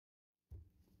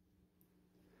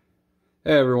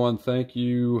Hey everyone, thank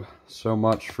you so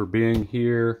much for being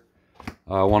here.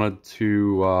 I wanted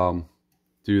to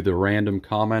do the random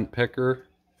comment picker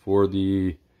for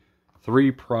the 3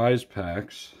 prize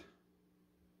packs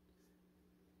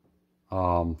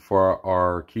for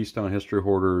our Keystone History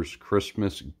Hoarders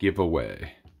Christmas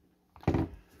giveaway.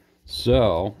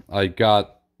 So I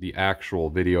got the actual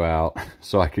video out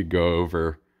so I could go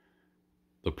over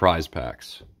the prize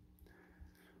packs.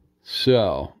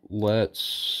 So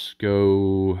let's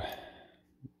go.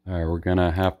 All right, we're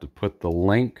gonna have to put the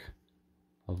link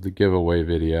of the giveaway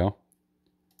video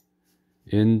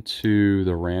into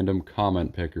the random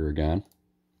comment picker again.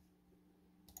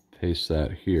 Paste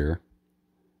that here.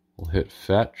 We'll hit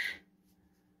fetch.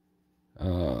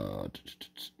 Okay.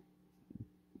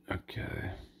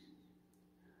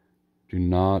 Do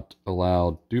not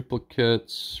allow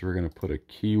duplicates. We're gonna put a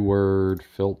keyword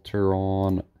filter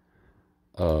on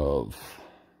of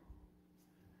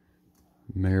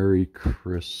Merry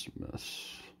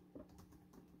Christmas,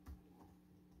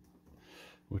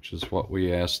 which is what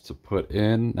we asked to put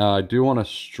in. Now, I do want to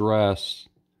stress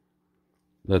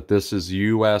that this is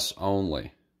US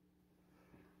only.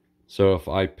 So if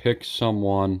I pick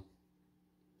someone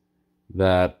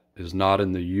that is not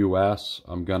in the US,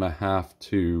 I'm going to have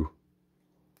to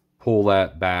pull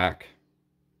that back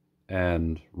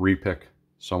and repick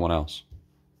someone else.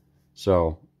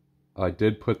 So I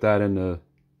did put that in the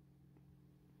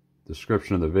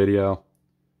description of the video.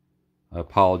 I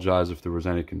apologize if there was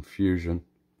any confusion.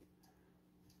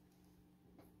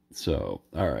 So,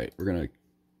 all right, we're going to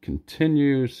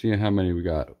continue, see how many we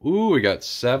got. Ooh, we got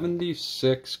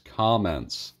 76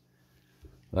 comments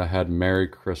that had Merry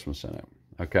Christmas in it.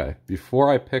 Okay, before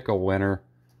I pick a winner,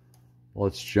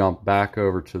 let's jump back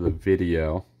over to the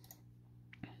video.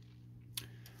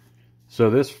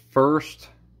 So this first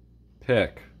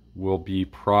pick will be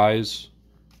prize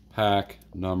pack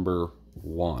number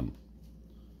 1.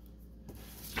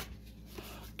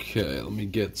 Okay, let me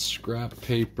get scrap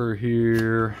paper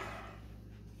here.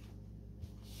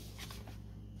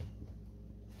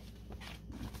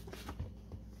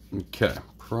 Okay,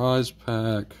 prize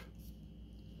pack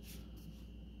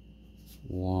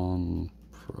 1,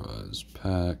 prize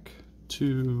pack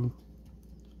 2,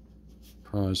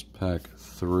 prize pack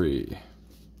 3.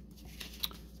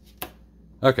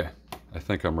 Okay, I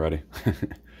think I'm ready.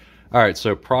 All right,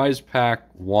 so prize pack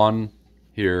 1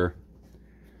 here,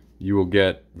 you will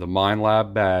get the Mine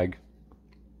Lab bag,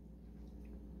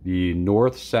 the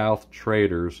North-South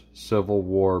Traders Civil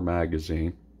War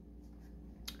magazine.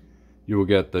 You will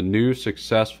get the New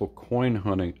Successful Coin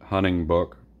Hunting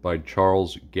book by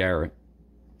Charles Garrett.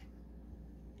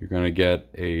 You're going to get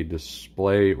a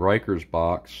display Rikers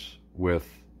box with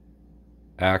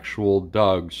actual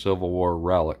dug Civil War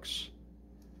relics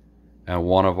and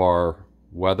one of our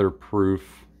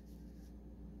weatherproof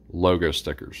logo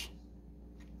stickers.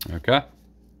 Okay,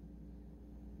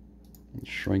 let's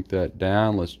shrink that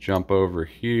down. Let's jump over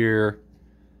here.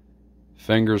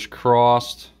 Fingers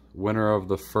crossed, winner of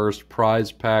the first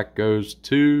prize pack goes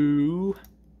to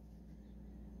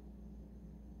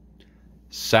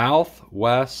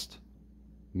Southwest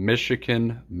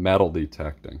Michigan Metal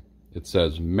Detecting. It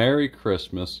says, Merry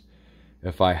Christmas.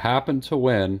 If I happen to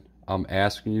win, I'm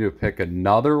asking you to pick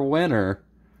another winner.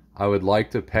 I would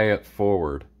like to pay it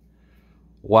forward.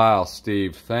 Wow,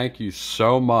 Steve, thank you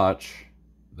so much.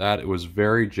 That was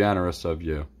very generous of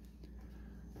you.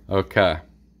 Okay.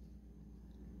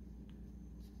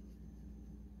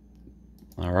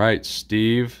 All right,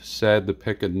 Steve said to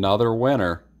pick another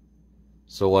winner.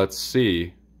 So let's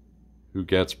see who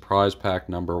gets prize pack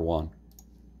number 1.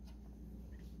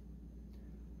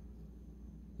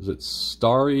 Is it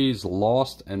Starry's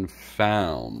Lost and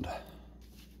Found?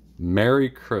 Merry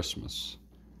Christmas.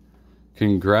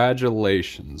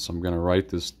 Congratulations. I'm going to write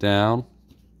this down.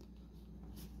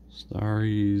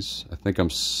 Starry's, I think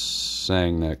I'm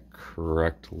saying that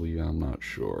correctly. I'm not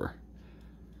sure.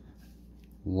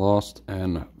 Lost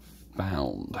and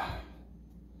Found.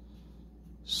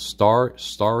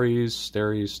 Starry's,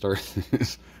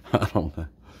 I don't know.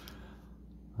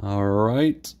 All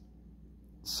right.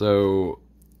 So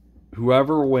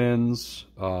whoever wins,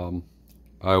 I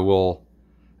will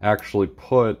actually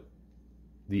put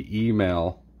the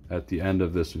email at the end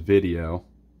of this video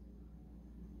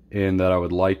in that I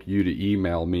would like you to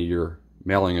email me your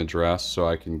mailing address so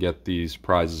I can get these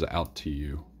prizes out to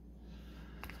you.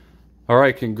 All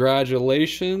right,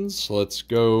 congratulations. Let's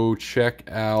go check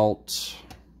out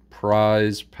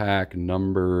prize pack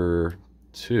number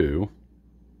 2.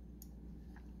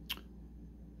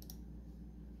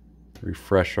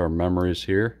 Refresh our memories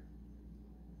here.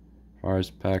 Prize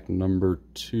pack number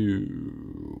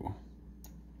 2.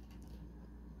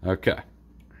 Okay.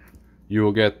 You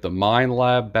will get the Mind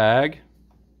Lab bag.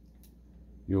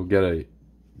 You'll get a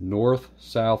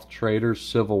North-South Traders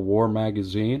Civil War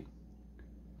magazine.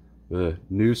 The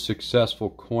New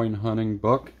Successful Coin Hunting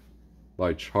book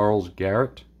by Charles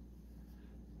Garrett.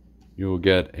 You will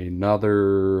get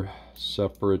another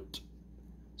separate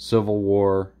Civil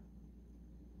War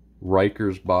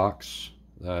Rikers box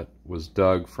that was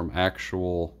dug from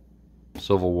actual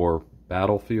Civil War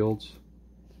battlefields,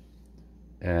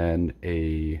 and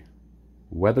a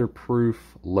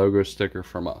weatherproof logo sticker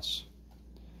from us.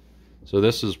 So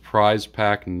this is prize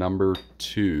pack number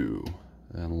 2.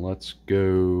 And let's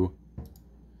go.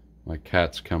 My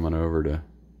cat's coming over to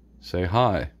say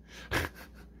hi.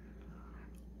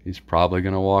 He's probably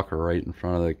going to walk right in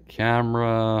front of the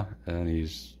camera. And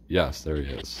he's, yes, there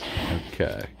he is.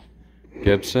 Okay.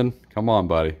 Gibson, come on,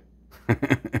 buddy. You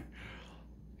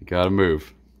gotta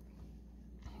move.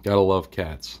 Gotta love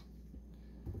cats.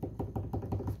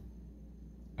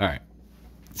 Alright.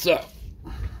 So.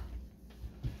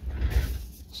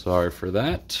 Sorry for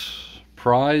that.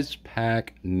 Prize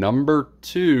pack number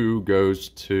 2 goes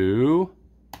to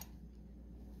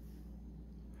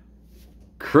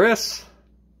Chris.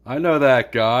 I know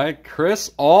that guy.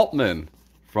 Chris Altman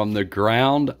from the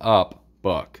Ground Up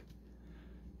book.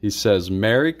 He says,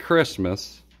 Merry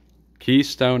Christmas,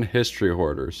 Keystone History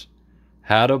Hoarders.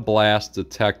 Had a blast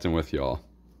detecting with y'all.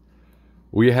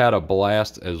 We had a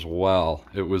blast as well.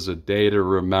 It was a day to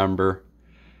remember.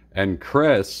 And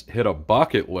Chris hit a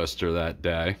bucket lister that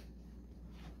day.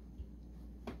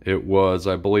 It was,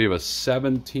 I believe, a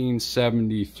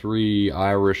 1773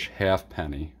 Irish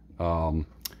halfpenny.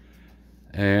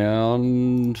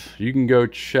 And you can go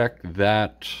check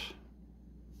that.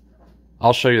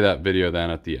 I'll show you that video then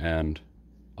at the end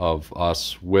of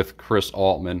us with Chris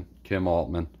Altman, Kim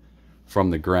Altman, from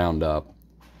the Ground Up.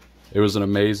 It was an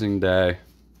amazing day,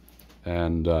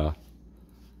 and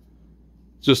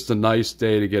just a nice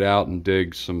day to get out and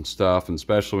dig some stuff, and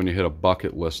especially when you hit a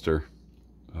bucket lister.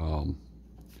 So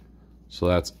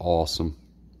that's awesome.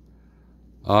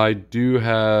 I do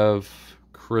have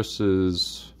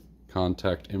Chris's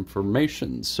contact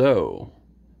information, so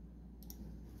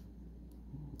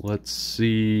let's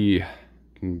see.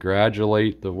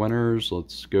 Congratulate the winners.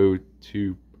 Let's go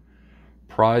to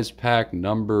prize pack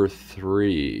number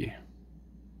 3.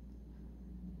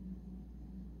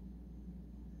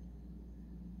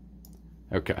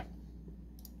 Okay.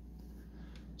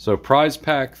 So prize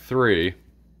pack 3,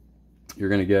 you're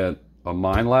going to get a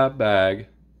Mind Lab bag,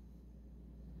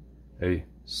 a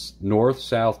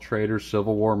North-South Traders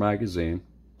Civil War magazine,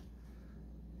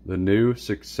 the New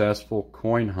Successful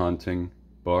Coin Hunting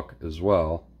book as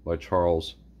well by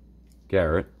Charles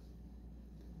Garrett.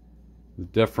 The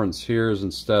difference here is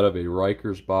instead of a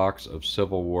Rikers box of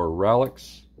Civil War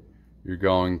relics, you're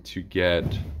going to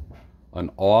get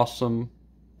an awesome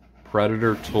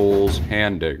Predator Tools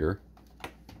hand digger,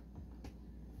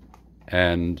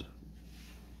 and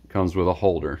comes with a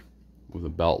holder with a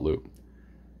belt loop.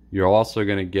 You're also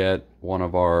going to get one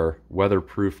of our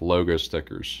weatherproof logo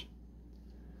stickers.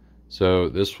 So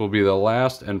this will be the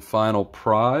last and final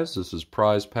prize. This is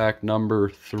prize pack number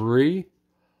 3.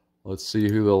 Let's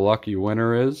see who the lucky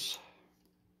winner is.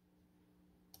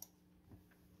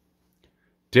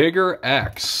 Digger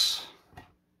X.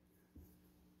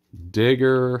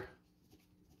 Digger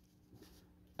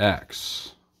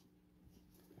X.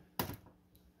 It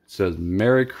says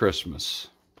Merry Christmas.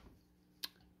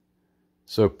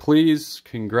 So please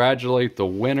congratulate the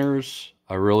winners.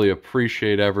 I really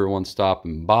appreciate everyone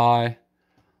stopping by.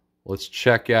 Let's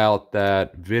check out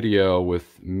that video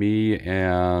with me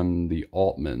and the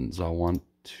Altmans. I want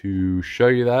to show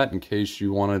you that in case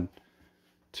you wanted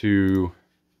to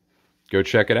go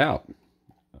check it out.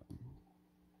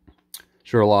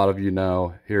 Sure, a lot of you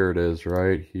know. Here it is,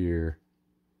 right here.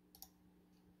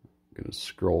 I'm going to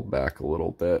scroll back a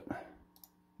little bit.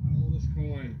 Oldest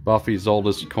coin. Buffy's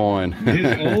oldest coin.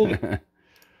 His old.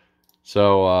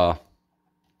 So,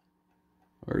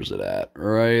 where's it at?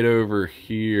 Right over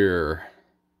here.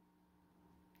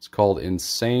 It's called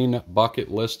Insane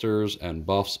Bucket Listers and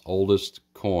Buff's Oldest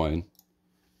Coin.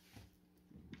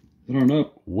 I don't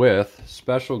know. With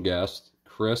special guests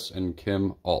Chris and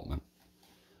Kim Altman.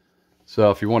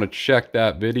 So if you want to check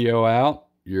that video out,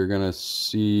 you're going to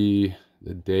see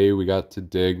the day we got to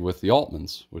dig with the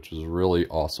Altmans, which was really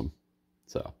awesome.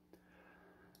 So,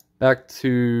 back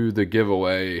to the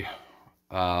giveaway.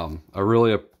 I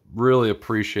really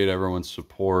appreciate everyone's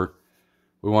support.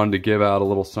 We wanted to give out a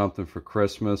little something for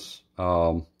Christmas.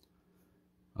 I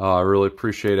really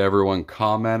appreciate everyone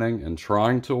commenting and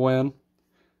trying to win.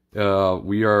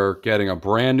 we are getting a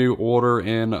brand new order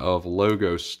in of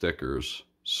logo stickers.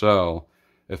 So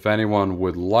if anyone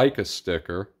would like a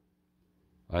sticker,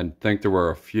 I think there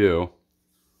were a few,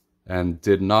 and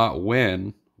did not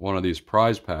win one of these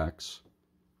prize packs,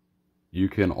 you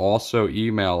can also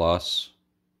email us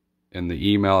in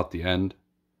the email at the end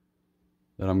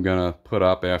that I'm going to put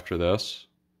up after this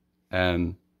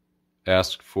and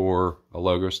ask for a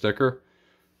logo sticker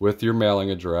with your mailing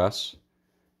address.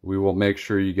 We will make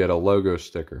sure you get a logo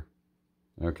sticker.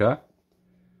 Okay?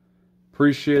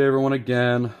 Appreciate everyone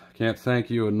again. Can't thank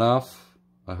you enough.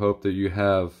 I hope that you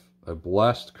have a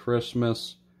blessed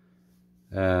Christmas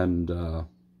and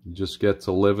you just get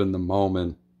to live in the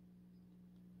moment.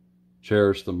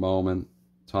 Cherish the moment,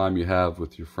 time you have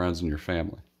with your friends and your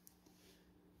family.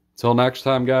 Till next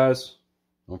time, guys,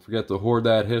 don't forget to hoard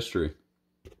that history.